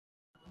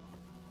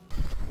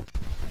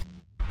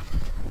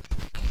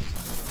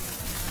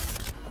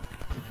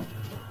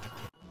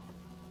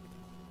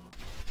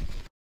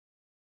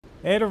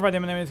Hey everybody,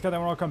 my name is Scott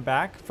and welcome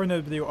back for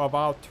another video of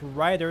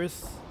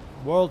Outriders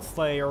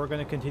Worldslayer. We're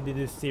going to continue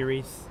this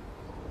series.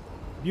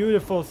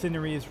 Beautiful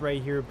sceneries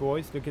right here,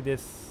 boys. Look at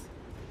this.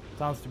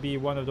 Sounds to be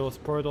one of those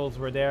portals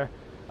we're there.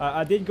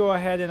 I did go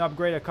ahead and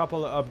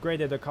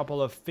upgraded a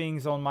couple of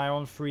things on my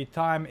own free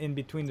time in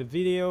between the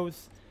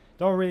videos.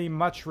 Don't really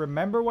much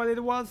remember what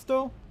it was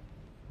though.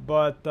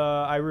 But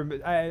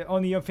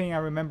only thing I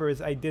remember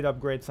is I did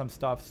upgrade some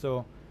stuff.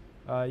 So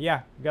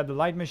yeah, we got the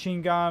light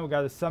machine gun, we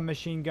got a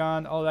submachine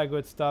gun, all that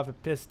good stuff, a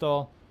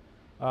pistol.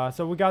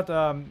 So we got,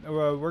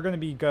 we're gonna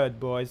be good,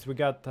 boys. We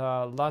got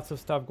lots of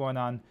stuff going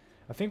on.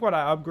 I think what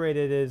I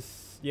upgraded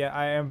is,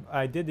 yeah,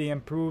 I did the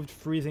improved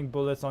freezing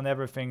bullets on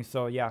everything.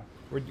 So yeah,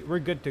 we're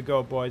good to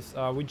go, boys.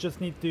 We just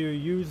need to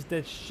use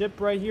this ship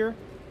right here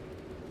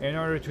in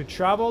order to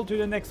travel to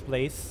the next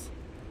place.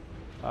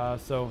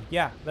 So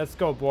yeah, let's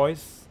go,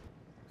 boys.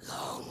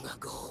 Long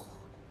ago,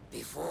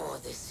 before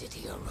this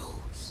city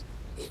arose,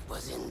 it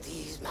was in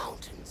these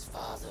mountains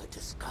Father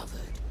discovered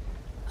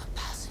a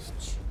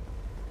passage.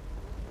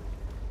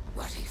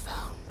 What he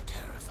found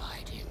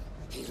terrified him.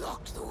 He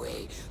locked the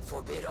way,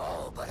 forbid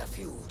all but a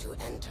few to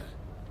enter.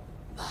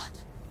 But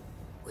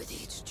with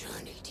each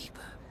journey deeper,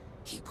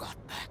 he brought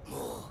back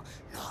more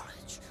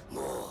knowledge,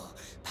 more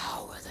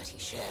power that he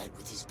shared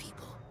with his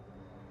people.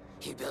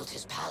 He built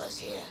his palace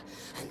here,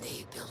 and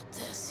they built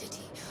their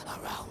city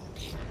around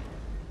him,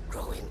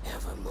 growing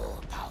ever more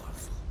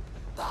powerful.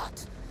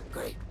 But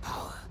great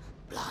power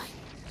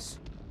blinds.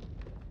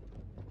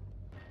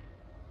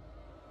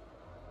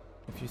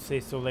 If you say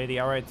so, lady.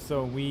 Alright,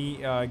 so we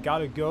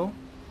gotta go.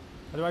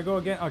 How do I go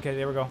again? Okay,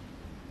 there we go.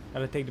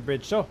 Gotta take the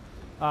bridge. So,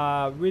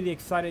 really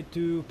excited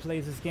to play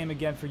this game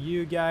again for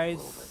you guys.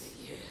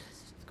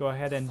 Let's go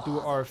ahead and do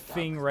our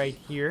thing right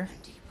here.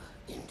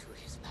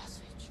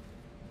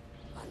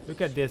 Look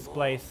at this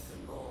place.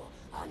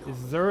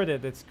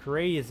 Deserted, it's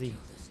crazy.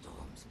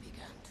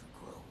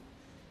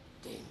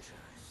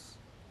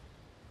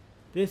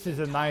 This is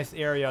a nice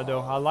area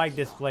though. I like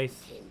this place.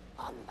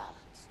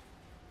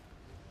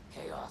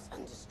 Chaos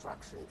and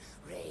destruction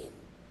reigned,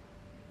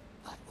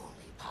 but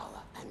only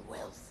power and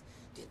wealth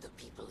did the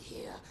people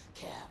here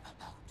care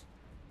about.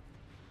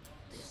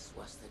 This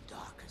was the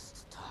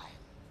darkest time.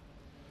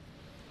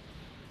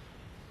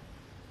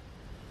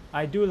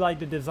 I do like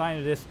the design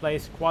of this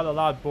place quite a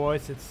lot,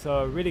 boys. It's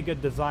a really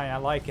good design. I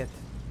like it.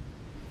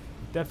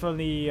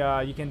 Definitely,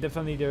 you can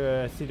definitely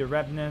see the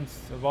remnants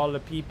of all the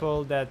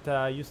people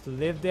that used to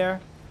live there.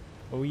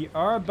 We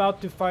are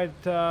about to fight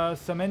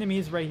some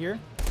enemies right here.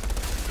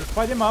 Let's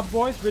fight them up,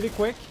 boys, really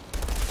quick.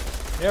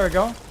 There we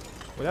go.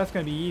 Well, that's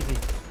gonna be easy.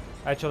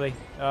 Actually,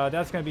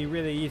 that's gonna be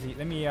really easy.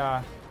 Let me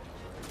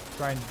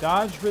try and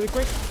dodge really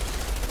quick.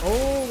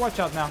 Oh, watch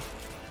out now.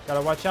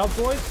 Gotta watch out,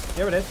 boys.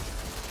 There it is.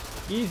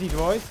 Easy,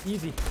 boys,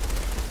 easy.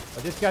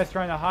 But this guy's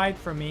trying to hide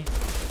from me.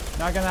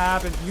 Not gonna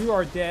happen. You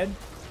are dead.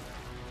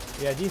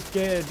 Yeah, these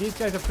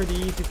guys are pretty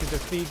easy to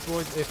defeat,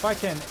 boys. If I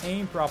can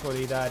aim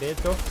properly, that is,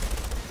 though.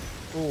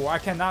 Ooh, I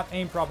cannot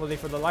aim properly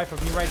for the life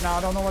of me right now.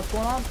 I don't know what's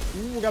going on.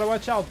 Ooh, gotta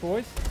watch out,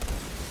 boys.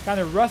 Kind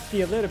of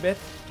rusty a little bit.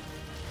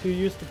 Too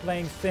used to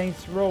playing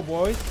Saints Row,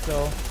 boys.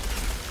 So,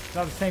 it's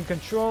not the same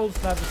controls,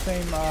 not the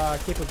same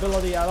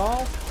capability at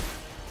all.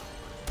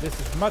 This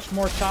is much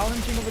more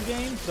challenging of a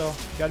game, so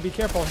gotta be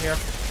careful here.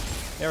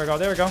 There we go,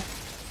 there we go.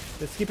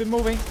 Let's keep it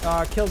moving.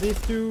 Kill these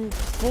two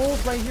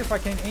fools right here if I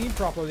can aim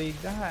properly.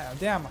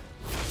 Damn.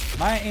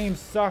 My aim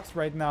sucks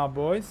right now,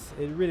 boys.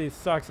 It really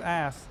sucks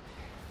ass.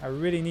 I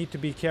really need to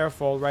be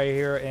careful right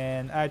here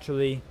and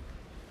actually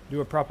do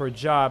a proper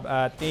job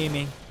at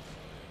aiming.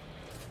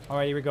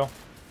 Alright, here we go.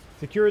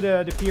 Secure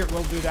the pier.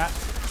 We'll do that.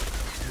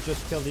 We'll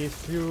just kill these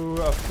two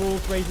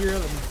fools right here.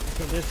 Let me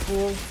kill this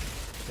fool.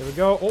 There we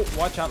go. Oh,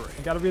 watch out.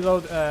 I gotta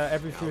reload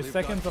every few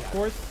seconds, of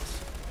course.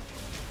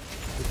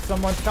 There's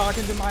someone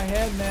talking to my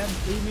head, man.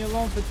 Leave me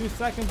alone for 2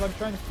 seconds. I'm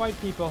trying to fight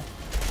people.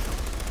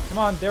 Come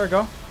on, there we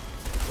go.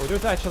 Oh, they're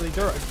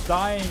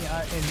dying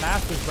in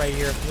masses right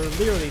here. They're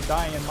literally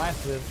dying in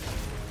masses.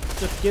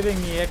 Just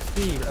giving me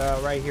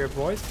XP right here,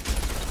 boys.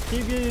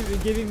 Keep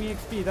giving me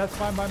XP. That's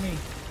fine by me.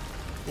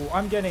 Oh,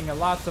 I'm getting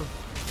lots of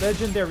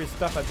legendary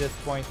stuff at this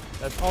point.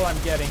 That's all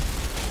I'm getting.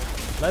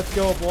 Let's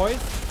go, boys.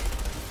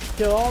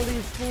 Kill all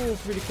these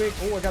fools really quick.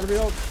 Oh, I gotta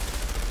reload.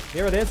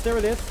 There it is. There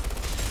it is.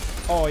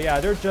 Oh yeah,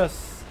 they're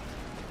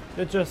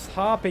just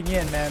hopping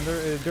in, man.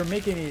 They're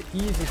making it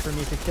easy for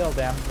me to kill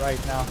them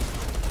right now.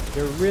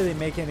 They're really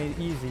making it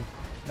easy.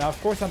 Now,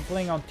 of course, I'm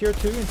playing on tier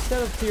 2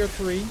 instead of tier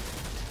 3.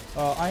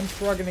 I'm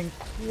struggling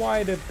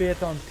quite a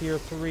bit on tier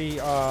 3.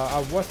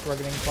 I was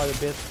struggling quite a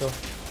bit, so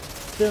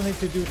still need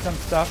to do some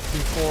stuff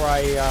before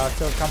I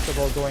feel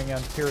comfortable going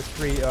on tier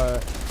 3.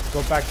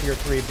 Go back to tier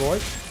 3,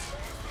 boys.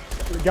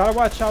 We gotta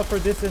watch out for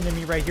this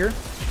enemy right here.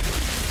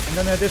 I'm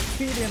gonna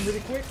defeat him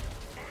really quick.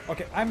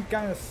 Okay, I'm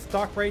kind of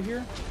stuck right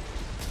here.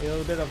 A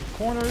little bit of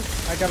corners.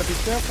 I gotta be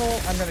careful.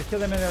 I'm gonna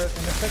kill him in a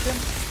second.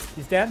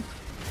 He's dead.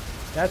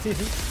 That's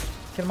easy.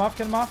 Kill him off,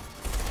 kill him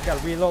off. Gotta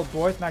reload,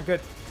 boys. Not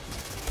good.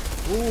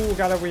 Ooh,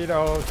 gotta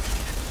reload.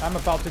 I'm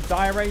about to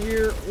die right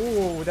here.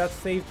 Oh, that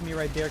saved me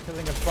right there.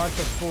 Killing a bunch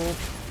of fools.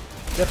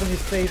 Definitely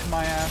saved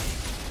my ass.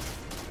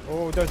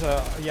 Oh, there's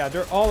a... Yeah,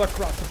 they're all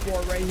across the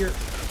board right here.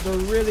 They're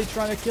really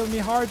trying to kill me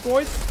hard,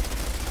 boys.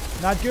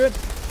 Not good.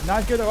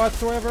 Not good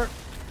whatsoever.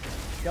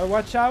 Gotta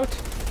watch out.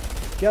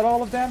 Get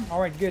all of them.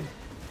 Alright, good.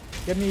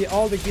 Get me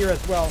all the gear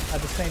as well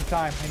at the same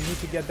time. I need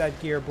to get that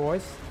gear,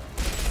 boys.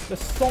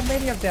 There's so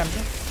many of them.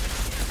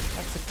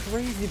 That's a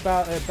crazy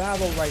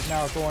battle right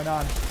now going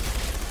on.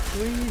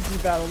 Crazy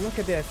battle. Look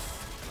at this.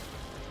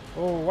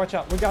 Oh, watch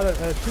out. We got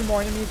 2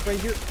 more enemies right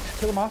here.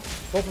 Kill them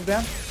off. Both of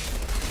them.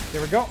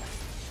 There we go.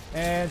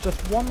 And just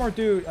one more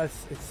dude, as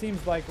it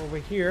seems like, over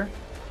here.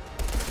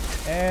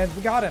 And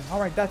we got him.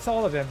 Alright, that's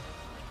all of him.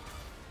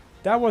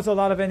 That was a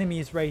lot of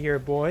enemies right here,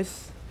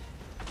 boys.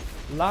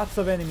 Lots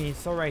of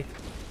enemies. Alright.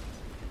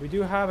 We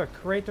do have a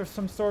crate of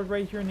some sort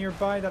right here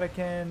nearby that I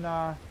can...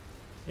 yeah,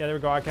 there we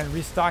go. I can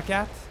restock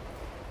at.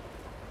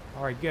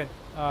 Alright, good.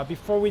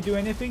 Before we do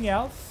anything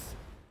else,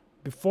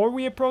 before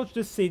we approach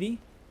the city,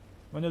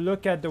 I'm going to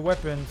look at the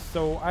weapons.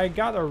 So I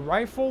got a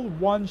rifle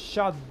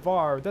one-shot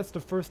VAR. That's the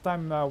first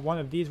time one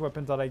of these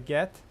weapons that I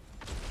get.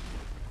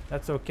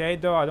 That's okay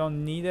though. I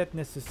don't need it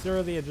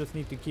necessarily. I just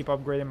need to keep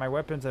upgrading my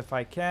weapons if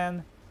I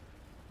can.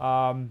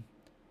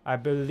 I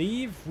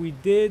believe we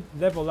did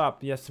level up.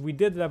 Yes, we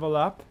did level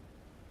up.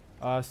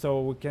 So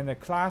we can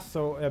class.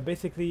 So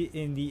basically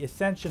in the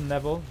Ascension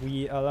level,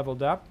 we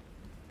leveled up.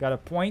 Got a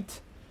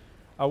point.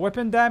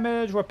 Weapon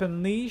damage,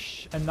 weapon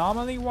leash,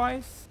 anomaly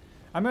wise.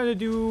 I'm going to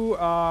do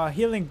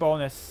healing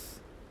bonus.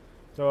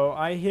 So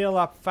I heal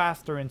up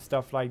faster and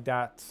stuff like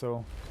that.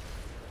 So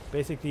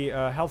basically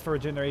health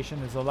regeneration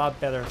is a lot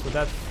better. So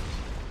that's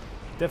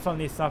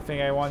definitely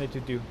something I wanted to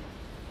do.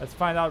 Let's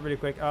find out really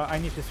quick. I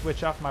need to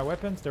switch off my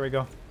weapons. There we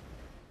go.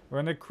 We're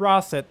going to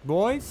cross it,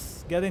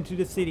 boys. Get into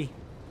the city.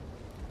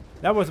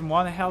 That was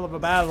one hell of a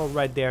battle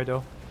right there,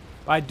 though.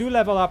 But I do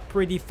level up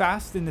pretty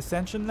fast in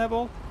Ascension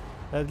level.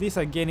 At least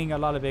I'm gaining a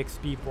lot of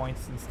XP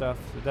points and stuff.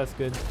 So that's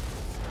good.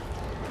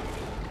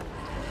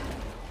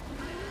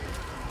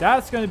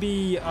 That's going to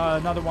be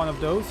another one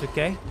of those,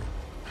 okay.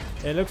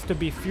 It looks to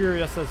be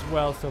furious as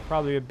well, so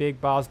probably a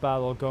big boss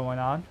battle going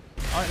on.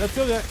 Alright, let's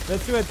do it.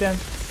 Let's do it then.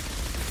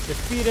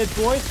 Defeated,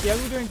 boys. Yeah,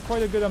 we're doing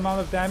quite a good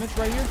amount of damage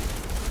right here.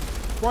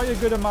 Quite a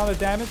good amount of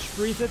damage.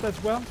 Freeze it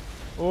as well.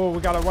 Oh, we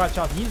gotta watch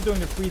out. He's doing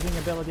the freezing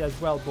ability as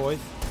well, boys.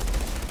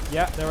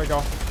 Yeah, there we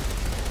go.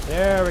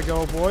 There we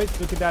go, boys.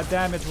 Look at that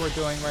damage we're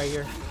doing right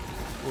here.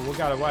 Oh, we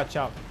gotta watch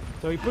out.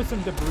 So he put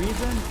some debris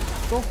in.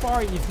 So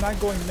far, he's not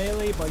going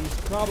melee, but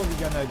he's probably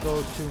gonna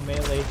go to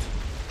melee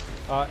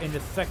in the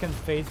second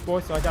phase,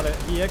 boys. So I gotta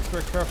be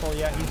extra careful.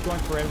 Yeah, he's going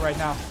for it right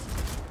now.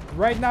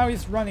 Right now,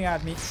 he's running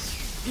at me.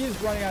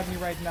 He's running at me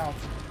right now.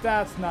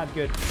 That's not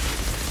good.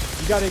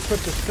 You gotta equip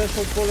the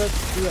special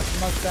bullets, do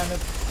as much damage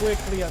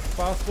quickly as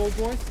possible,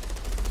 boys.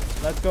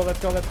 Let's go, let's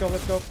go, let's go,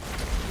 let's go.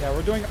 Yeah,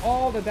 we're doing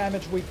all the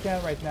damage we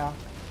can right now.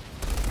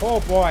 Oh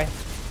boy.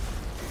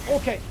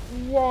 Okay.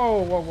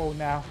 Whoa, whoa, whoa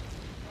now.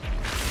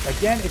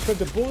 Again, equip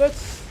the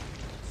bullets.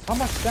 How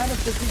much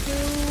damage did he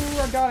do?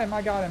 I got him,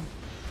 I got him.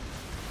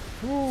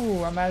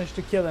 Ooh, I managed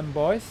to kill him,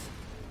 boys.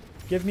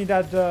 Give me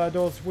that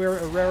those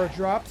rarer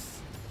drops.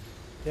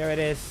 There it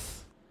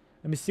is.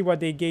 Let me see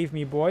what they gave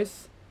me,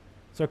 boys.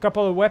 So a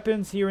couple of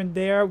weapons here and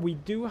there. We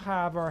do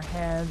have our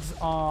hands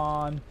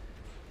on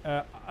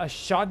a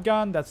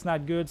shotgun. That's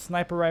not good.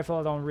 Sniper rifle,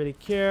 I don't really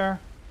care.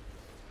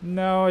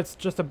 No, it's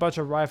just a bunch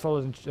of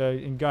rifles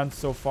and guns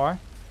so far.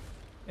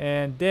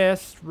 And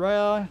this,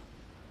 well,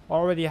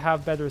 already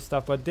have better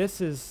stuff. But this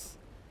is...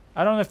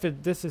 I don't know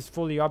if this is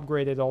fully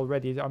upgraded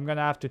already. I'm going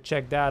to have to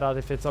check that out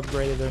if it's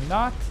upgraded or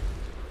not.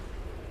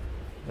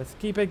 Let's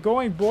keep it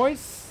going,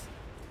 boys.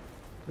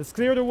 Let's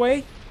clear the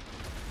way.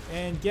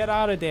 And get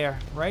out of there,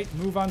 right?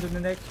 Move on to the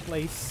next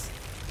place.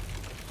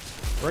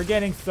 We're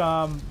getting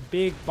some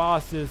big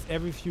bosses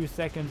every few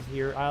seconds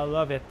here. I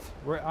love it.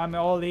 I'm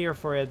all here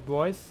for it,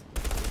 boys.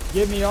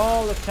 Give me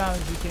all the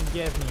challenge you can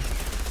give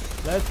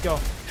me. Let's go.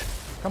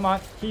 Come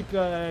on, keep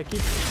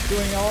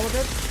doing all of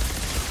it.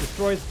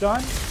 Destroy is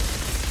done.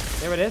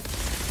 There it is.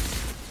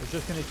 We're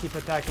just gonna keep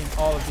attacking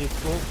all of these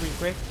fools real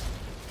quick.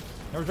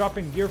 They're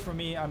dropping gear for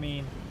me, I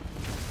mean,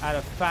 at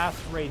a fast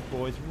rate,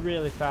 boys.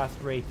 Really fast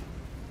rate.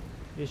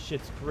 This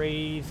shit's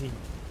crazy.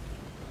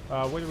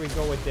 Where do we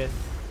go with this?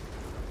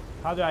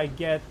 How do I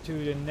get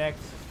to the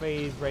next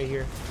phase right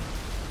here?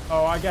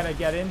 Oh, I gotta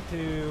get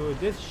into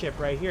this ship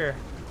right here.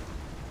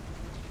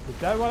 Is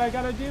that what I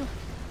gotta do?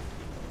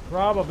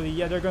 Probably.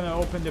 Yeah, they're gonna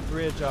open the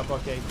bridge up.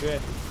 Okay,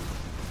 good.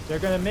 They're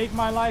gonna make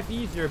my life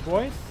easier,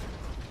 boys.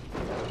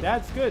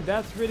 That's good.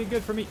 That's really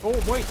good for me. Oh,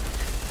 wait.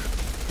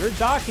 They're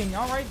docking.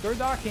 Alright, they're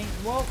docking.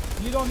 Well,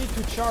 you don't need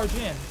to charge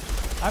in.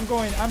 I'm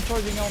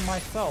charging on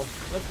myself.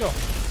 Let's go.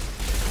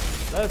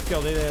 Let's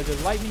go.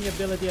 The lightning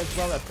ability as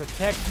well that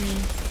protects me.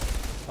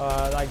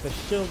 Like the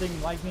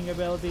shielding lightning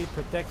ability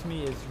protects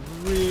me is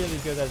really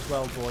good as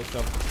well, boys.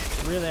 So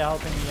really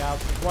helping me out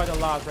quite a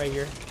lot right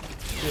here.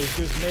 There's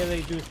dudes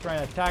melee dudes trying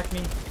to attack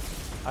me.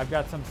 I've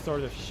got some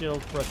sort of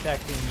shield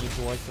protecting me,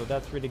 boys. So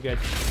that's really good.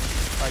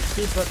 Alright,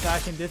 keep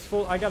attacking this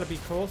fool. I gotta be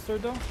closer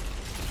though.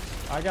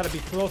 I gotta be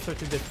closer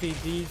to defeat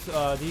these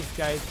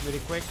guys really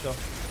quick though.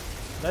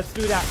 Let's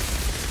do that.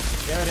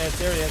 There it is,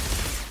 there it is.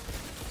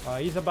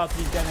 He's about to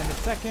be dead in a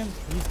second.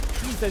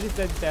 He's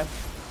dead.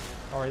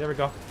 Alright, there we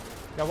go.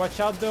 Gotta watch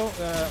out though.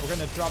 We're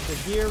gonna drop the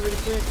gear really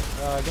quick.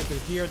 Get the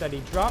gear that he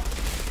dropped.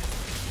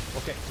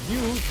 Okay, you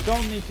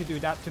don't need to do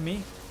that to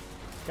me.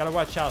 Gotta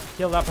watch out.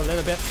 Heal up a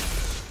little bit.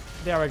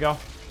 There we go.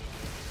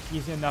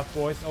 Easy enough,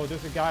 boys. Oh,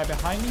 there's a guy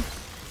behind me.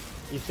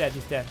 He's dead,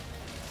 he's dead.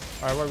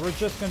 Alright, well, we're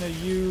just gonna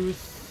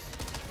use...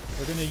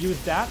 We're gonna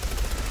use that.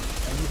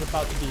 And he's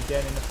about to be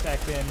dead in a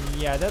second.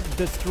 Yeah, that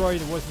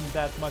destroyed wasn't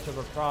that much of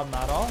a problem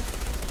at all.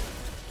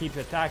 Keep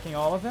attacking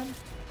all of them.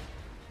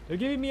 They're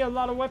giving me a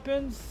lot of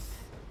weapons.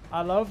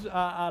 I love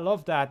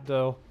that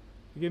though.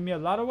 They give me a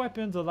lot of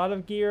weapons, a lot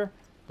of gear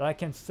that I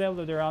can sell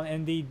it around,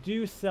 and they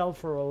do sell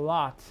for a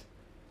lot.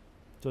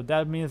 So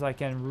that means I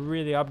can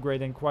really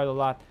upgrade them quite a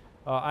lot.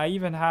 I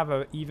even have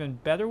an even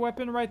better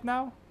weapon right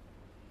now.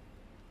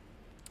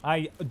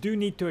 I do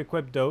need to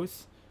equip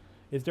those.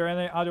 Is there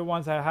any other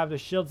ones? I have the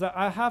shield zap.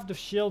 I have the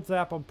shield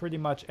zap on pretty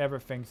much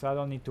everything, so I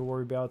don't need to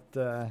worry about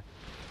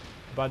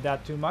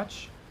that too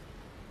much.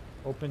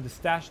 Open the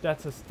stash.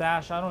 That's a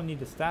stash. I don't need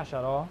the stash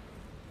at all.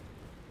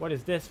 What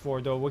is this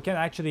for though? We can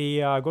actually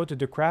go to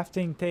the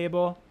crafting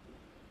table.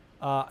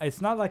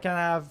 It's not like I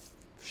have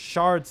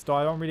shards though.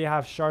 I don't really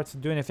have shards to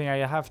do anything. I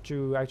have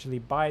to actually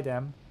buy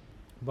them.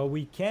 But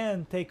we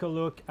can take a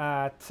look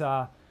at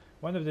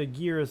one of the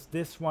gears.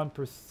 This one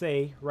per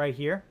se right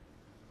here.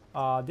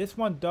 This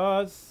one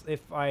does,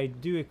 if I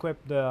do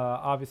equip the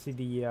obviously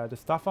the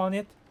stuff on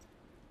it,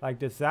 like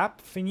the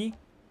zap thingy,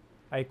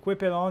 I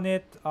equip it on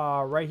it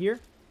right here.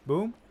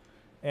 Boom.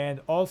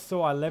 And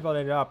also I level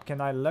it up.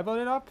 Can I level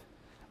it up?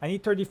 I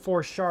need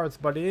 34 shards,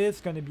 but it is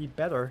going to be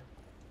better.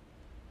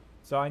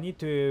 So I need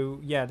to,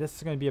 yeah, this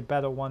is going to be a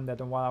better one than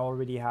the one I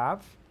already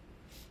have.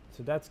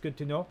 So that's good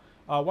to know.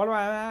 While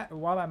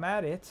I'm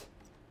at it,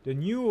 the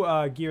new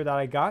gear that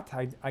I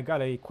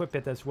gotta equip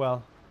it as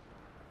well.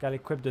 Gotta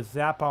equip the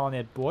zap on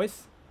it,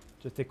 boys.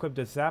 Just equip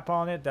the zap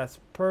on it. That's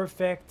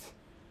perfect.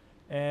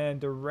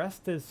 And the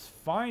rest is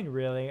fine,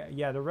 really.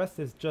 Yeah, the rest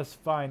is just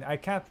fine. I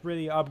can't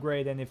really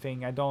upgrade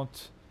anything. I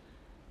don't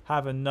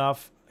have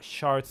enough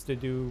shards to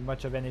do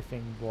much of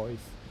anything, boys.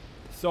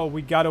 So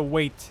we gotta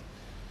wait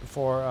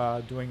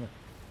before doing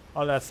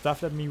all that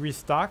stuff. Let me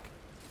restock.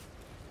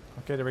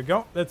 Okay, there we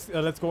go. Let's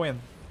go in.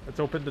 Let's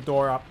open the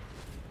door up.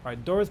 All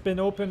right, door's been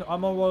opened.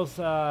 I'm almost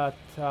at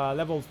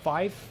level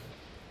 5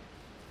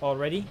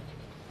 already.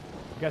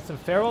 We got some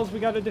ferals we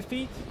gotta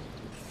defeat.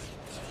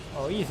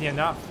 Oh, easy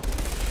enough.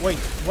 Wait,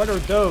 what are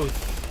those?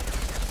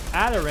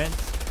 Adherents?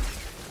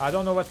 I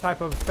don't know what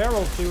type of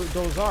ferals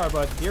those are,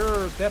 but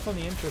they're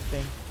definitely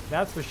interesting.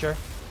 That's for sure.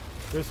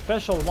 They're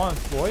special ones,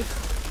 boys.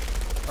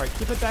 Alright,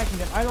 keep attacking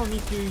them. I don't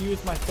need to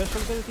use my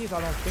special abilities. I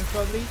don't think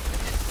so, at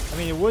least. I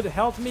mean, it would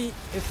help me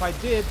if I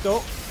did,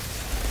 though.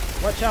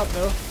 Watch out,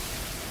 though.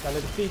 Gotta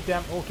defeat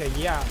them. Okay,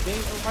 yeah.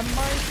 I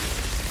might,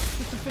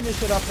 just to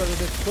finish it up a little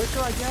bit quicker,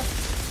 I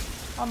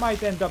guess. I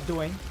might end up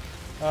doing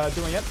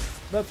it.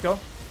 Let's go.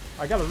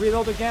 I gotta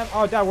reload again.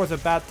 Oh, that was a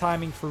bad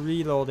timing for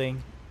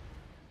reloading.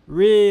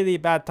 Really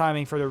bad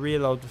timing for the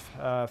reload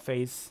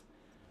phase.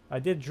 I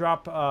did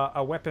drop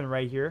a weapon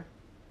right here.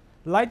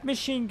 Light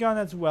machine gun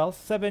as well.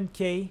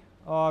 7k.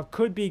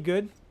 Could be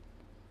good.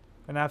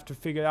 Gonna have to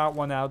figure that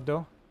one out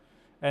though.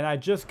 And I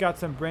just got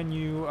some brand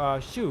new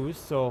shoes.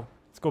 So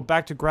let's go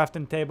back to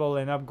crafting table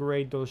and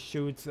upgrade those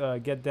shoes.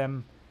 Get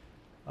them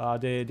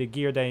the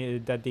gear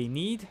that they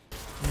need.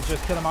 Let me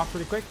just kill them off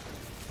pretty quick.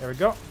 There we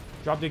go.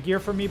 Drop the gear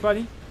for me,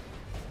 buddy.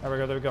 There we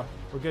go, there we go.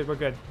 We're good, we're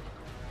good.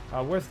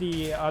 Where's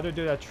the other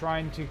dude that's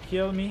trying to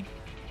kill me?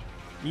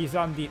 He's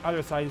on the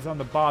other side, he's on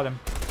the bottom.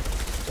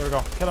 There we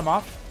go, kill him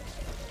off.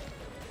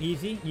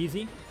 Easy,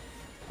 easy.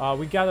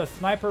 We got a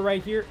sniper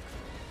right here.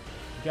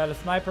 We got a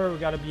sniper, we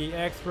gotta be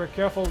extra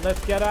careful.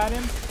 Let's get at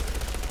him.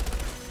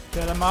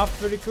 Kill him off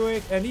pretty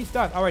quick. And he's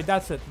done. Alright,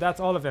 that's it.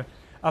 That's all of them.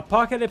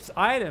 Apocalypse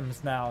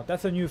items now.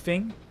 That's a new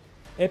thing.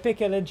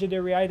 Epic and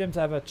legendary items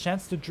have a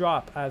chance to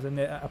drop as an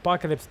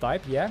apocalypse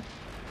type, yeah.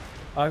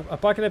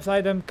 Apocalypse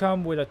item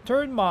come with a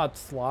turn mod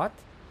slot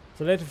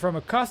selected from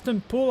a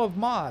custom pool of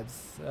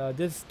mods.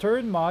 This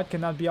turn mod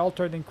cannot be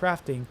altered in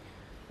crafting.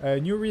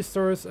 New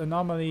resource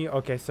anomaly.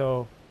 Okay,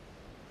 so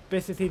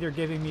basically they're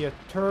giving me a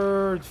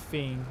third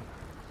thing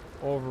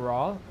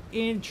overall.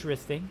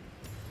 Interesting.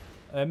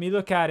 Let me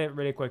look at it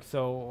really quick.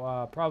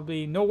 So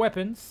probably no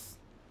weapons.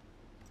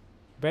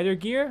 Better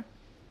gear?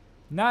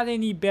 Not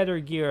any better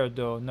gear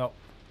though, no.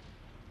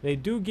 They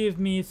do give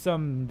me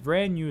some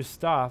brand new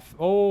stuff.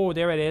 Oh,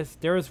 there it is.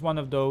 There's one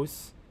of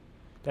those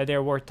that they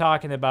were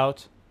talking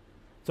about.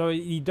 So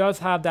he does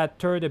have that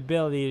third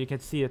ability. You can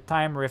see a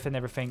time rift and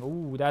everything.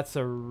 Ooh, that's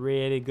a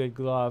really good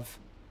glove.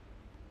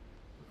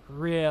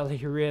 Really,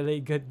 really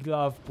good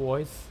glove,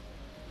 boys.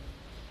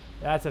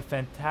 That's a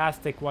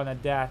fantastic one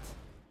at that.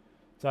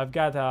 So I've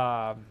got,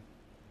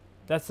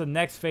 that's the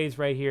next phase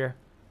right here.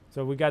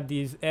 So we got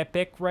these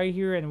epic right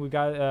here, and we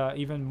got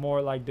even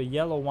more like the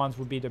yellow ones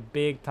would be the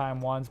big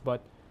time ones,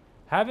 but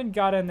haven't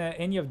gotten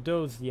any of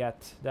those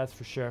yet, that's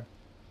for sure.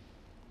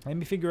 Let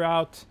me figure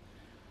out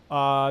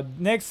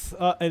next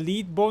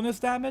elite bonus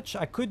damage.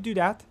 I could do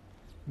that.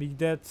 We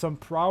get some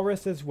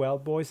prowess as well,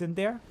 boys, in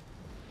there.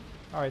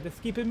 Alright, let's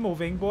keep it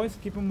moving, boys.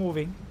 Keep it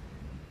moving.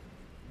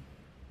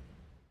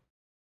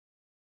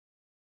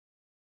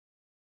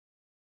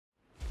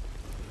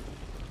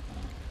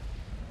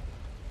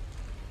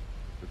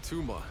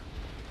 Tuma,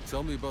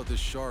 tell me about this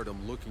shard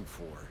I'm looking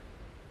for.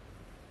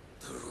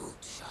 The root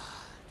shard.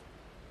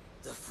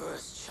 The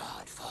first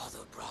shard Father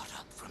brought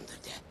up from the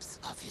depths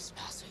of his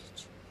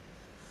passage.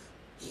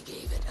 He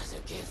gave it as a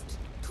gift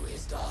to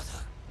his daughter,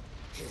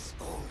 his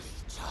only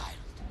child.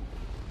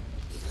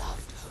 He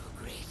loved her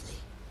greatly,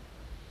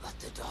 but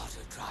the daughter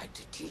tried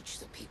to teach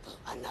the people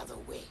another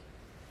way,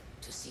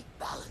 to seek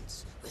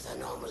balance with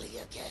anomaly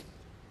again.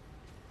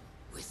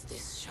 With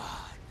this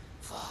shard,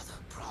 Father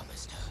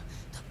promised her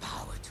the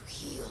power to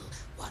heal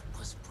what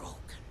was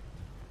broken.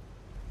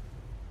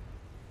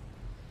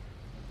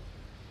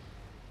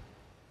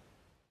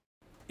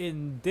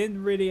 It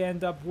didn't really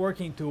end up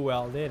working too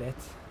well, did it?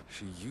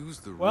 She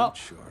used the Well, root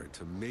shard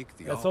to make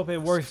the let's hope it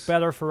obelisks works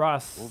better for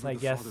us, over I the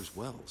guess. Father's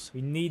wells.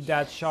 We need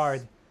that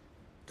shard.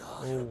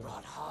 Daughter Oh.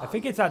 brought I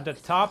think it's at the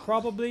top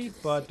probably,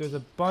 but there's a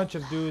bunch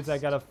of dudes I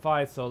gotta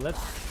fight, so let's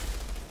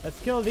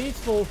kill these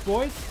fools,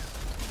 boys.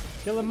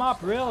 Kill them up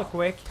real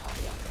quick.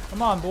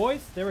 Come on,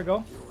 boys. There we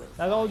go.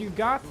 That all you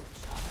got?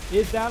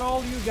 Is that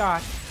all you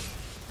got?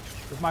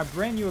 With my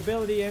brand new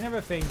ability and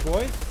everything,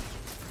 boys.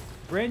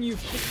 Brand new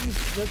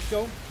chickens. Let's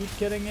go. Keep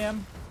killing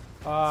them.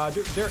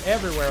 They're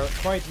everywhere,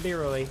 quite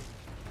literally.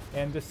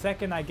 And the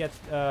second I get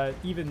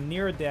even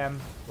near them,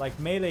 like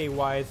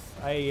melee-wise,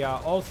 I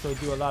also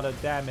do a lot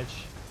of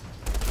damage.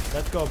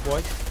 Let's go,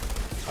 boys.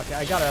 Okay,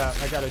 I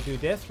gotta do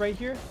this right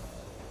here.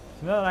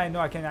 So now that I know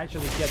I can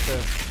actually get the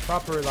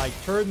proper like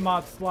turn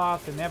mod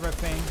slots and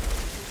everything,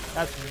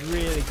 that's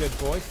really good,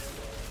 boys.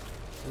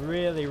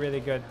 Really, really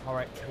good. All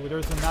right, well,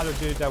 there's another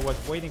dude that was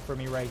waiting for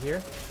me right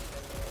here,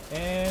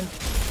 and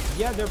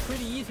yeah, they're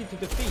pretty easy to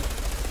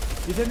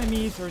defeat. These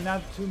enemies are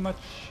not too much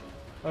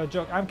a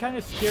joke. I'm kind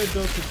of scared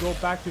though to go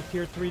back to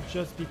tier 3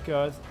 just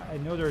because I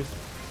know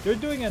they're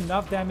doing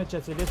enough damage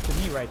as it is to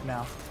me right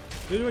now.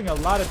 They're doing a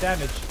lot of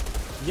damage.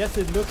 Yes,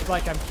 it looks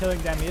like I'm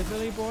killing them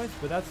easily, boys,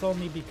 but that's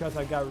only because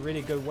I got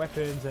really good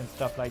weapons and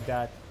stuff like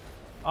that.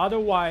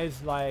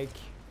 Otherwise, like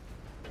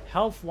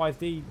health-wise,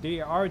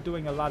 they are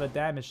doing a lot of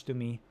damage to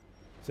me.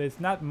 So it's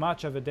not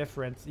much of a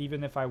difference,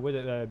 even if I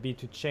would be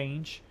to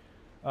change.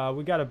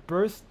 We got a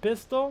burst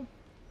pistol.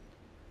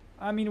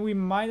 I mean, we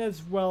might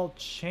as well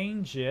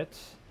change it.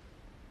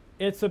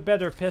 It's a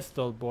better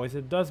pistol, boys.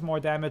 It does more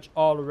damage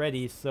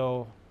already,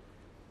 so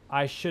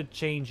I should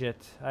change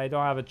it. I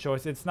don't have a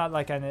choice. It's not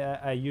like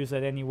I use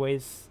it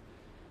anyways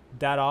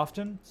that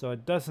often, so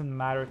it doesn't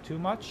matter too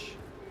much.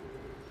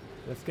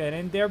 Let's get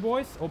in there,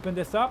 boys. Open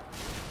this up.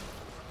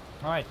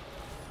 Alright.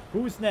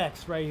 Who's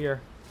next right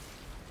here?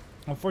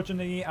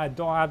 Unfortunately, I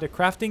don't have the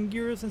crafting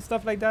gears and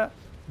stuff like that.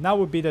 Now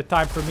would be the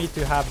time for me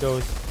to have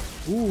those.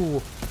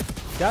 Ooh.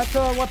 That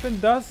weapon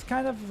does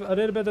kind of a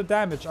little bit of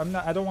damage.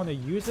 I don't want to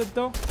use it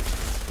though.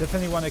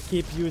 Definitely want to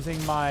keep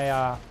using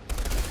my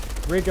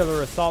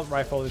regular assault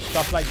rifle and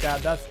stuff like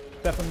that. That's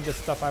definitely the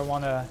stuff I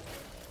want to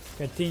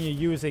continue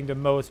using the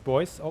most,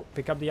 boys. Oh,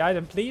 pick up the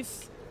item,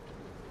 please.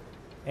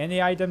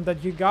 Any item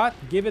that you got,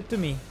 give it to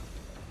me.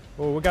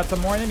 Oh, we got some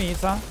more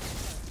enemies, huh?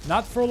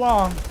 Not for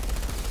long.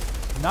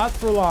 Not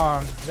for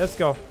long. Let's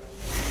go.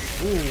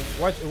 Ooh,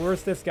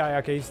 where's this guy?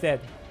 Okay, he's dead.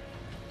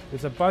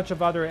 There's a bunch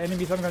of other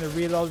enemies. I'm going to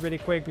reload really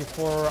quick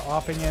before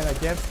hopping in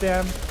against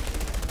them.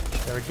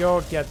 There we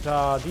go. Get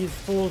these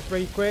fools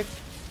really quick.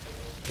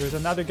 There's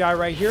another guy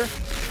right here.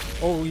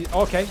 Oh,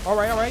 okay. All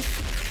right, all right.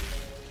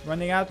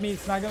 Running at me.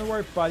 It's not going to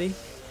work, buddy.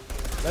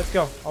 Let's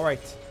go. All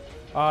right.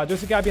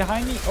 There's a guy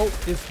behind me. Oh,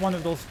 it's one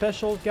of those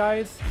special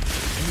guys.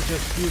 Let me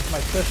just use my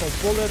special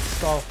bullets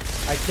so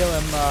I kill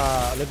him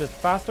a little bit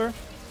faster.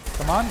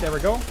 Come on. There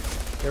we go.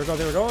 There we go.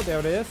 There we go. There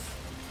it is.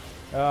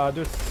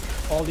 There's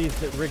all these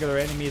regular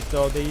enemies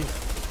though. These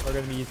are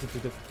going to be easy to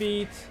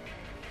defeat.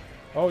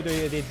 Oh,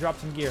 they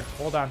dropped some gear.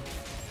 Hold on.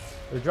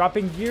 They're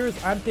dropping gears.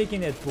 I'm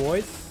taking it,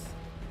 boys.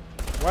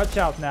 Watch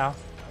out now.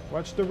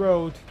 Watch the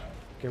road.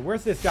 Okay,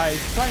 where's this guy?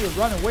 He's trying to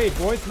run away,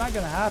 boys. Not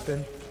going to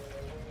happen.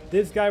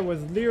 This guy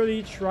was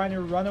literally trying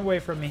to run away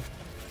from me.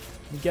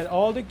 You get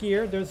all the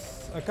gear.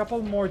 There's a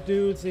couple more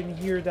dudes in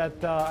here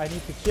that I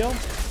need to kill.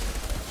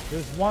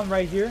 There's one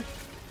right here.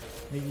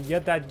 You can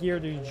get that gear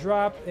that you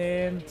drop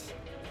and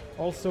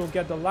also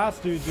get the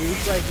last dude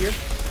right here.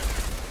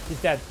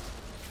 He's dead.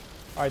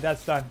 Alright,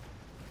 that's done.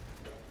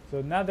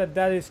 So now that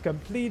that is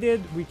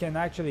completed, we can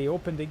actually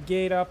open the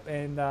gate up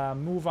and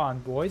move on,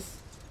 boys.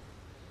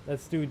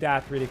 Let's do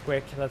that really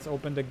quick. Let's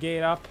open the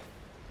gate up.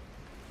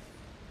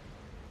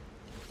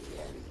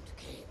 The end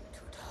came to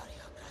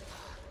Daria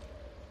Pratar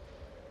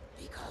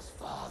because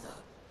Father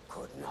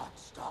could not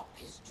stop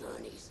his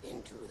journeys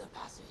into the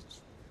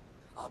passage.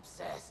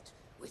 Obsessed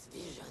with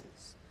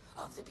visions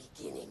of the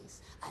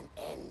beginnings and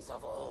ends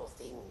of all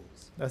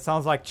things. That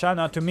sounds like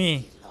China to me.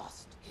 He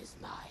lost his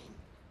mind.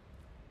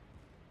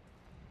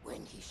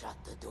 When he shut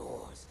the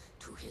doors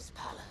to his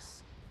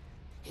palace,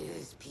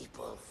 his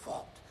people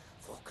fought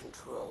for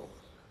control.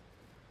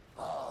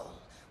 All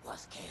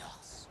was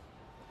chaos.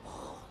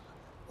 All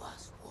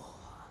was war.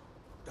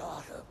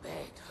 Daughter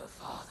begged her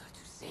father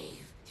to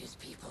save his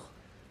people,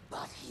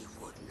 but he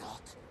would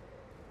not.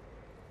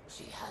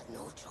 She had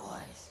no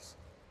choice.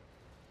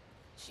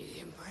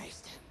 She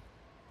embraced him.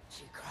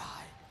 She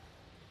cried.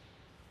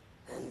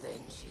 And then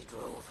she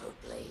drove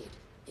her blade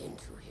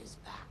into his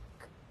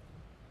back.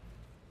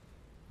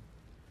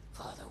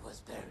 Father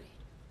was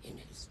buried in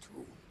his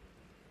tomb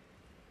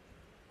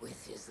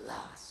with his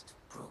last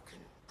broken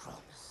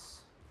promise.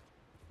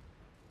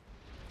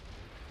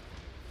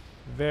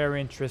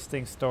 Very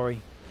interesting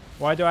story.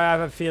 Why do I have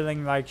a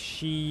feeling like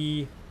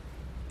she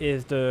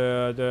is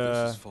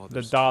the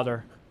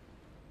daughter?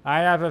 I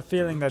have a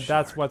feeling that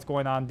that's what's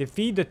going on.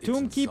 Defeat the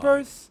Tomb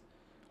Keepers?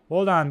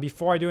 Hold on,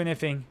 before I do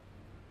anything.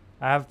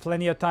 I have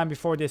plenty of time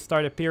before they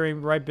start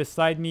appearing right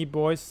beside me,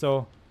 boys.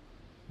 So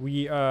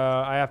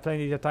I have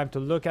plenty of time to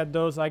look at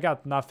those. I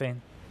got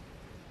nothing.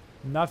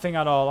 Nothing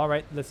at all.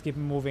 Alright, let's keep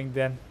moving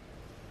then.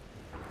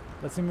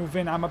 Let's move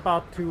in. I'm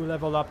about to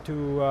level up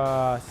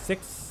to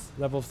 6.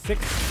 Level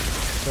 6.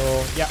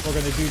 So yeah, we're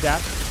gonna do that.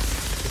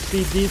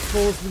 Defeat these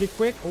fools really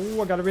quick.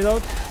 Oh, I gotta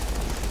reload.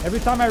 Every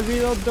time I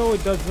reload though,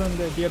 it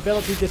doesn't, the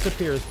ability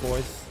disappears,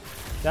 boys.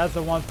 That's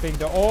the one thing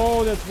though.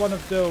 Oh, that's one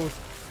of those.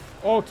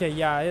 Okay,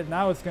 yeah,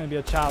 now it's gonna be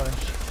a challenge.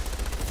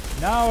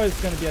 Now it's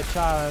gonna be a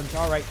challenge.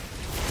 Alright.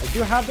 I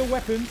do have the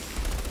weapons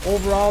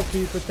overall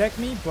to protect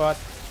me, but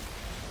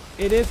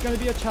it is gonna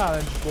be a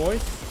challenge,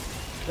 boys.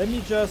 Let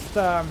me just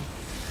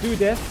do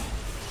this.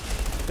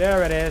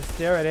 There it is.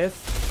 There it is.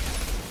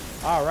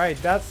 Alright,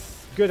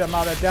 that's good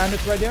amount of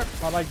damage right there.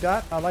 I like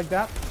that. I like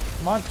that.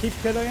 Come on, keep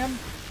killing him.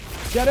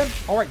 Get him.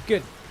 Alright,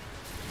 good.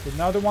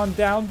 Another one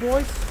down,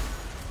 boys.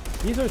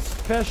 These are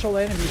special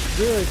enemies.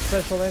 Really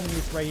special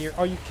enemies right here.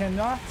 Oh, you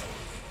cannot?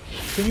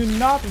 Can you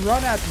not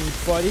run at me,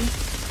 buddy?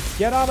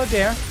 Get out of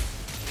there.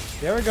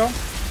 There we go.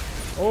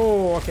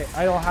 Oh, okay.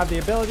 I don't have the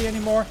ability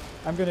anymore.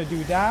 I'm going to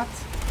do that.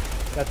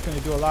 That's going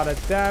to do a lot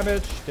of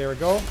damage. There we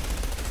go.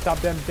 Stop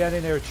them dead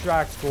in their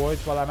tracks,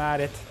 boys, while I'm at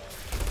it.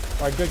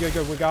 Alright, good, good,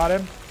 good. We got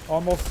him.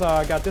 Almost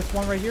got this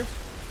one right here.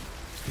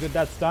 Good,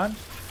 that's done.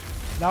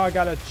 Now I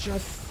gotta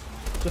just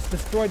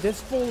destroy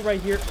this fool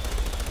right here.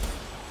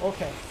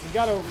 Okay, we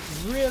gotta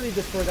really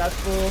destroy that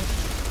fool.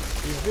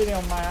 He's really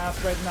on my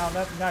ass right now.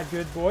 That's not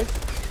good, boys.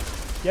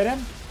 Get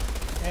him.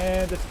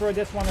 And destroy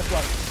this one as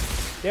well.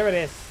 There it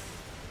is.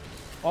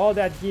 All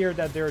that gear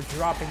that they're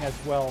dropping as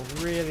well.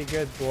 Really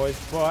good, boys.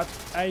 But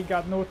I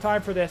got no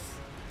time for this.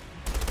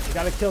 We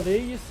gotta kill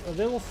these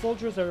little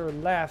soldiers that are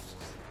left.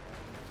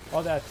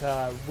 All that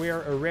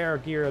rare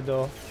gear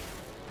though.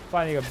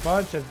 Finding a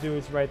bunch of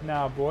dudes right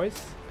now, boys.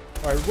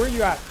 Alright, where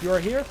you at? You're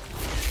here?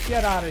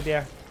 Get out of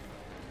there.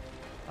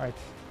 Alright.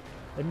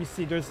 Let me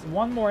see. There's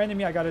one more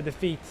enemy I gotta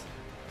defeat.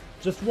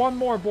 Just one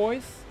more,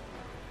 boys.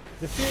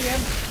 Defeat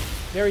him.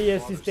 There he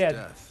is. He's dead.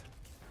 Death.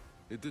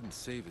 It didn't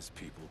save his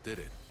people, did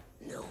it?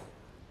 No.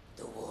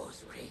 The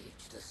wars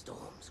raged, the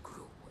storms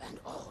grew, and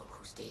all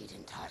who stayed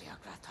in Tarya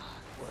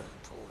Gratar were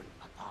torn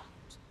apart.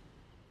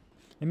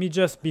 Let me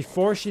just,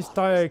 before she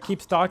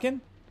keeps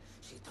talking,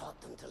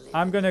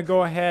 I'm gonna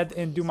go ahead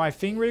and do my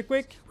thing really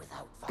quick.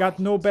 Got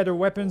no better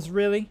weapons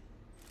really.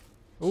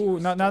 Ooh,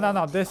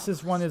 no.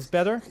 This one is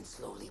better.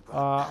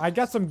 I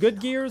got some good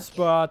gears,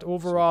 but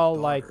overall,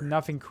 like,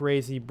 nothing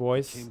crazy,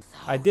 boys.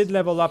 I did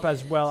level up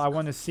as well. I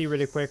want to see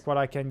really quick what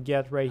I can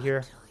get right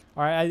here.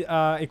 Alright,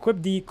 I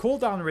equipped the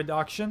cooldown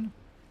reduction,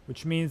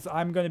 which means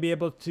I'm gonna be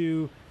able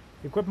to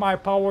equip my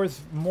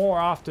powers more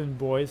often,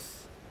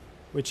 boys.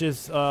 Which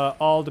is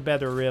all the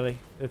better, really.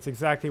 It's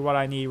exactly what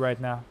I need right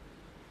now.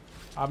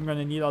 I'm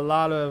gonna need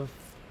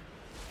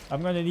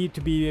I'm gonna need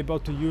to be able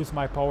to use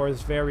my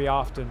powers very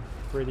often,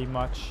 pretty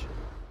much.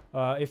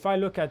 If I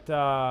look at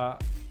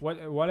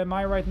what am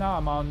I right now?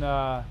 I'm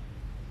on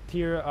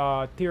tier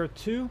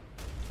 2.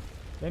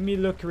 Let me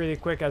look really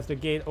quick as the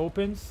gate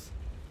opens.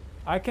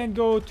 I can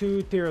go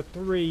to tier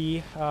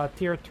 3.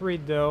 Tier 3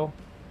 though.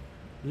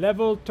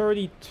 Level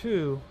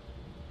 32.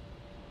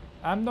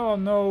 I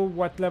don't know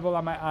what level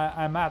I'm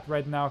at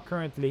right now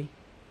currently.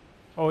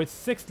 Oh, it's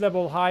 6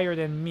 level higher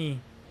than me.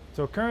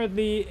 So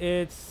currently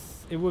it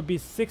would be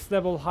 6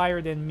 level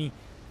higher than me.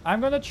 I'm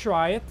gonna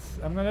try it.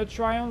 I'm gonna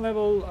try on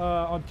level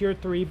on tier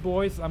 3,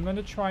 boys. I'm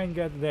gonna try and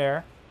get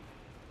there.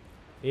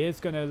 It's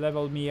gonna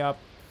level me up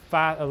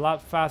a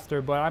lot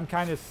faster, but I'm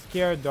kind of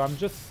scared though. I'm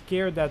just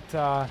scared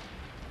that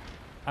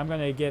I'm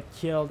gonna get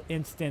killed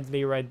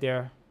instantly right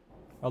there.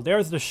 Well,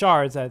 there's the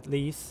shards at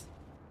least.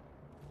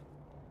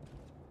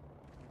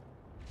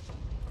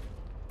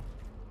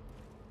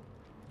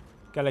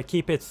 Gotta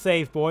keep it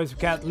safe, boys. We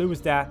can't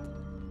lose that.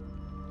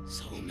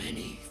 So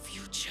many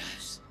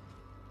futures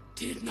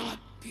did not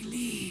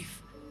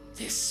believe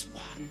this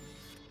one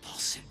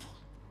possible.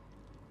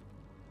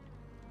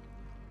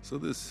 So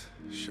this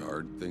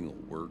shard thing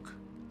will work?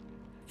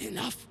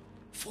 Enough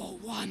for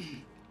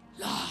one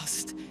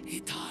last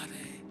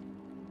Itare.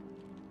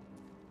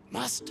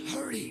 Must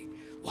hurry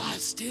while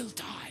still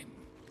time.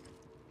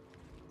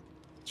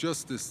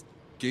 Just this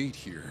gate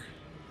here.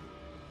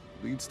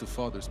 Leads to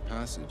Father's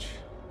Passage.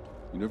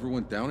 You never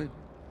went down it?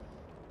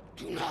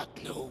 Do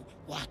not know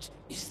what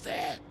is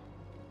there.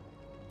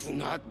 Do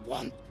not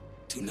want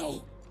to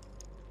know.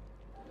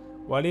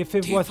 What if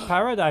it was Deeper,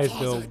 paradise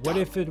though? farther What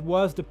down. if it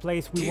was the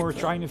place we were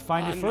Deeper, trying to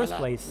find in the first Anala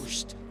place?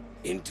 pushed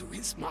into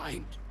his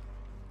mind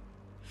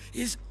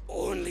is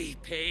only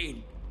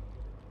pain,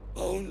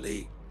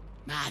 only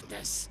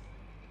madness.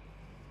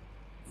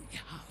 We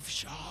have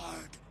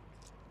Shard.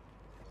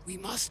 We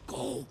must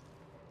go.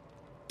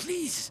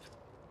 Please,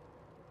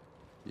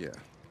 Yeah.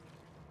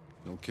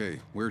 Okay,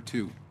 where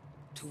to?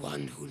 to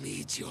one who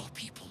leads your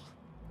people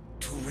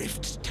to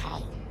Rift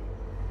Town.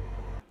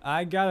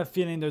 I got a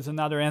feeling there's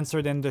another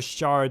answer than the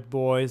shard,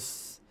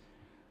 boys.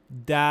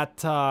 That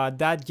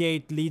that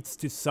gate leads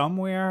to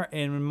somewhere,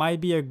 and it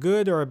might be a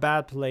good or a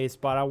bad place,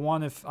 but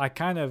I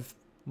kind of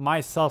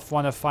myself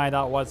want to find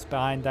out what's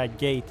behind that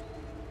gate.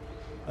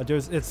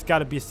 It's got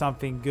to be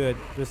something good.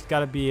 There's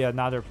got to be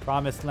another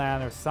promised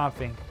land or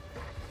something.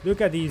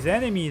 Look at these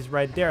enemies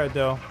right there,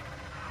 though.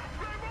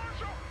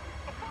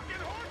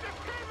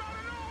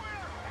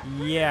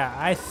 Yeah,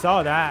 I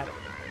saw that.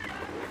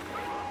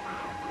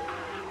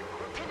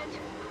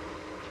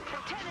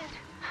 Lieutenant!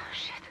 Oh,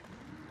 shit.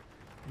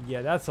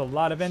 Yeah, that's a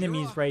lot of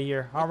enemies right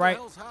here. All right.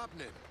 What the hell's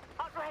happening?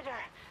 Outrider!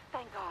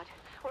 Thank God.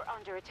 We're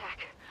under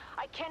attack.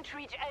 I can't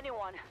reach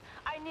anyone.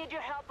 I need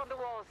your help on the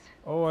walls.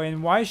 Oh,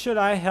 and why should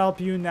I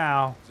help you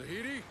now?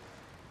 Zahidi?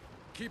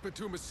 Keep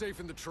Atuma safe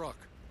in the truck.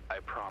 I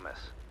promise.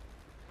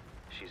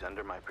 She's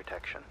under my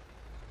protection.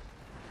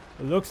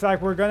 It looks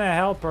like we're gonna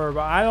help her,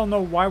 but I don't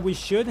know why we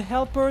should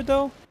help her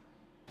though.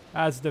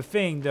 That's the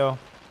thing though.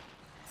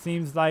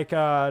 Seems like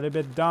a little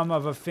bit dumb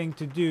of a thing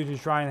to do to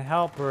try and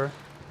help her.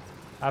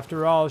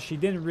 After all, she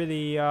didn't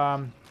really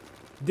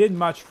did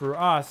much for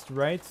us,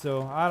 right?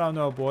 So I don't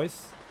know,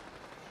 boys.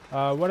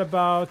 What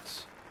about...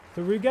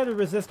 So we get a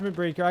resistance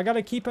breaker. I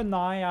gotta keep an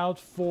eye out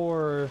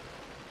for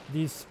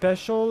these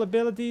special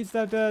abilities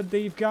that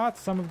they've got.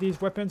 Some of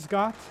these weapons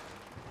got.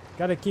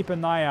 Gotta keep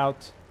an eye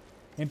out.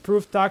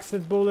 Improved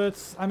toxic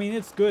bullets. I mean,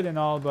 it's good and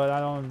all, but I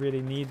don't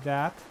really need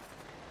that.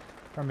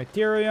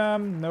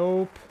 Hermeterium.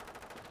 Nope.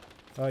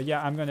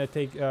 Yeah, I'm gonna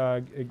take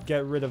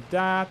get rid of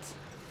that.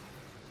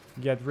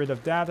 Get rid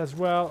of that as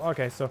well.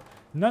 Okay, so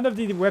none of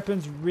the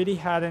weapons really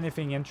had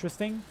anything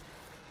interesting.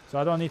 So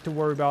I don't need to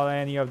worry about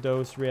any of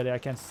those, really. I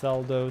can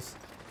sell those.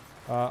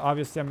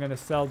 Obviously, I'm going to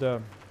sell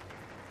the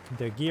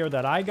gear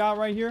that I got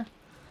right here.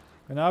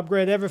 I'm going to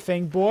upgrade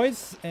everything,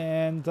 boys.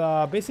 And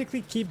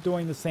basically keep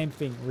doing the same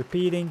thing.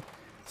 Repeating.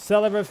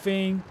 Sell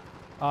everything.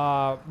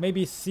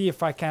 Maybe see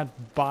if I can't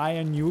buy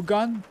a new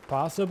gun.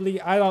 Possibly.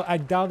 I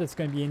doubt it's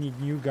going to be any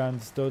new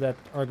guns, though, that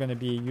are going to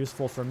be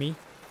useful for me.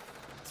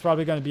 It's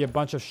probably going to be a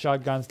bunch of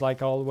shotguns,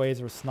 like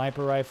always, or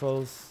sniper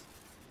rifles.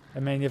 I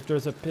mean, if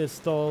there's a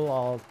pistol,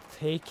 I'll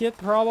take it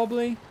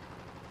probably.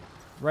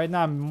 Right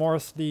now, I'm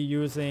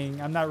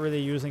not really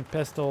using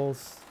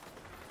pistols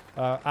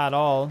at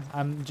all.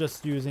 I'm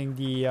just using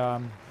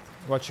the,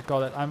 what you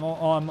call it? I'm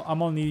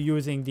only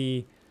using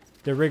the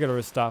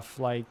regular stuff,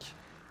 like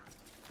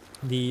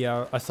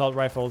the assault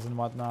rifles and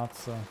whatnot.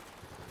 So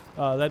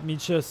let me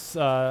just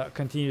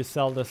continue to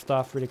sell the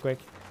stuff really quick.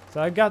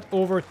 So I got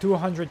over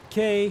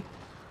 200k.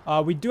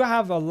 We do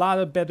have a lot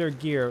of better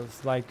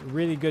gears, like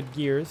really good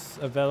gears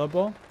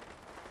available.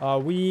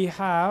 We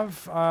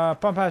have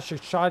pump action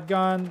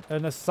shotgun,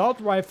 an assault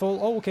rifle.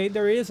 Oh, okay,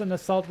 there is an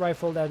assault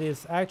rifle that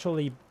is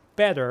actually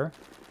better.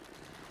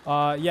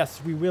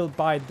 Yes, we will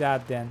buy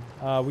that then.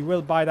 We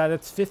will buy that.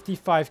 It's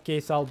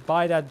 55k, so I'll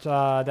buy that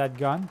that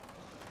gun.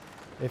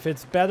 If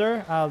it's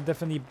better, I'll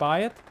definitely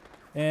buy it.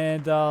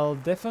 And I'll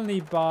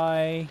definitely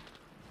buy...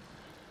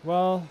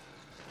 Well,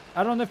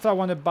 I don't know if I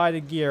want to buy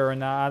the gear or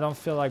not. I don't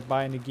feel like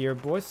buying the gear,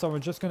 boys. So we're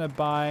just going to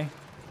buy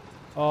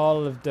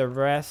all of the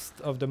rest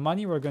of the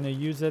money. We're going to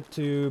use it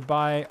to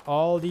buy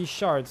all these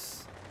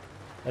shards.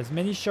 As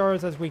many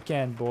shards as we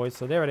can, boys.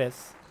 So there it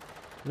is.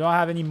 We don't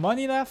have any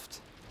money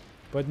left.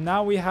 But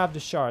now we have the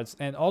shards.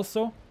 And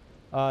also,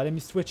 let me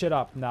switch it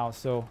up now.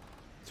 So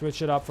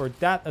switch it up for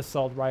that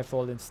assault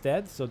rifle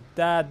instead. So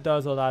that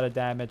does a lot of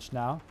damage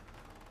now.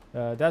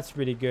 That's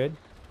really good.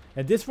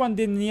 And this one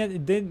didn't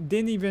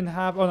even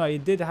have... Oh no,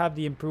 it did have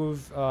the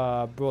improved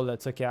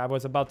bullets. Okay, I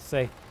was about to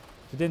say,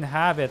 if it didn't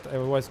have it, it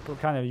was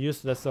kind of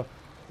useless. So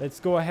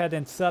let's go ahead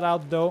and sell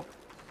out though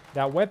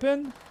that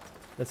weapon.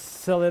 Let's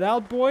sell it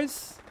out,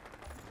 boys.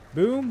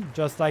 Boom,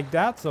 just like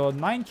that. So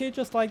 9k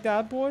just like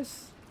that,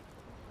 boys.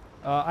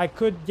 I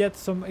could get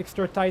some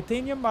extra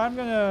titanium, but I'm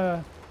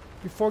gonna...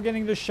 Before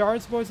getting the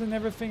shards, boys, and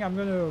everything, I'm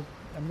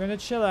gonna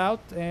chill out,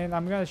 and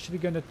I'm actually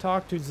gonna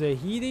talk to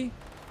Zahidi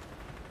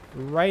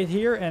right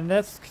here, and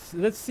let's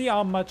see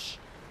how much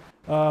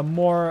how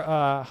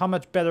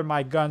much better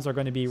my guns are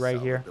gonna be right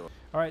here.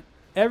 All right,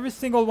 every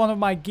single one of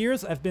my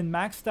gears have been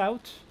maxed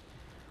out.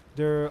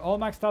 They're all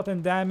maxed out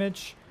in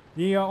damage.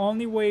 The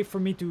only way for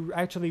me to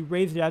actually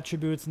raise the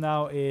attributes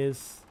now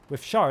is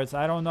with shards.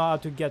 I don't know how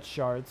to get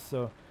shards,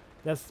 so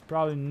that's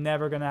probably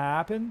never gonna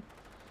happen.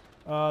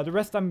 The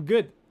rest I'm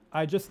good.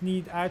 I just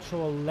need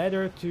actual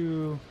leather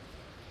to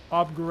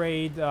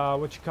upgrade,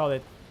 what you call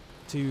it,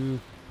 to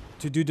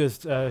do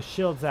this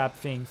shield zap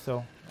thing.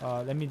 So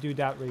let me do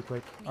that really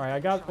quick. All right, I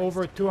got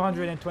over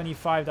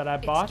 225 that I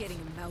bought.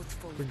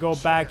 We go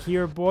back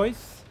here,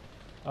 boys.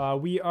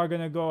 We are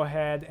gonna go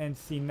ahead and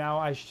see now.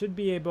 I should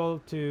be able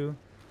to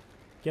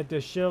get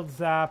the shield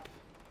zap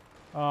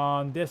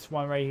on this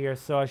one right here,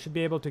 so I should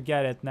be able to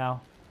get it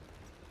now.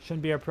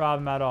 Shouldn't be a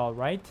problem at all,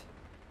 right?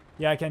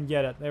 Yeah, I can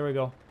get it. There we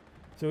go.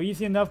 So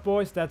easy enough,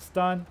 boys. That's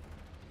done.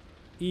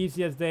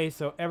 Easy as day.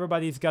 So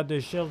everybody's got the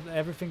shield.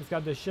 Everything's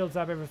got the shield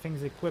zap.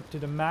 Everything's equipped to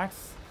the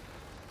max.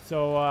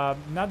 So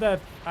now that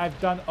I've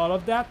done all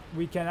of that,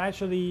 we can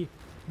actually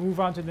move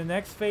on to the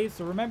next phase.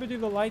 So remember to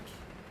leave a like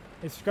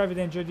and subscribe if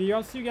you enjoyed the video.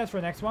 I'll see you guys for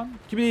the next one.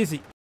 Keep it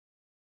easy.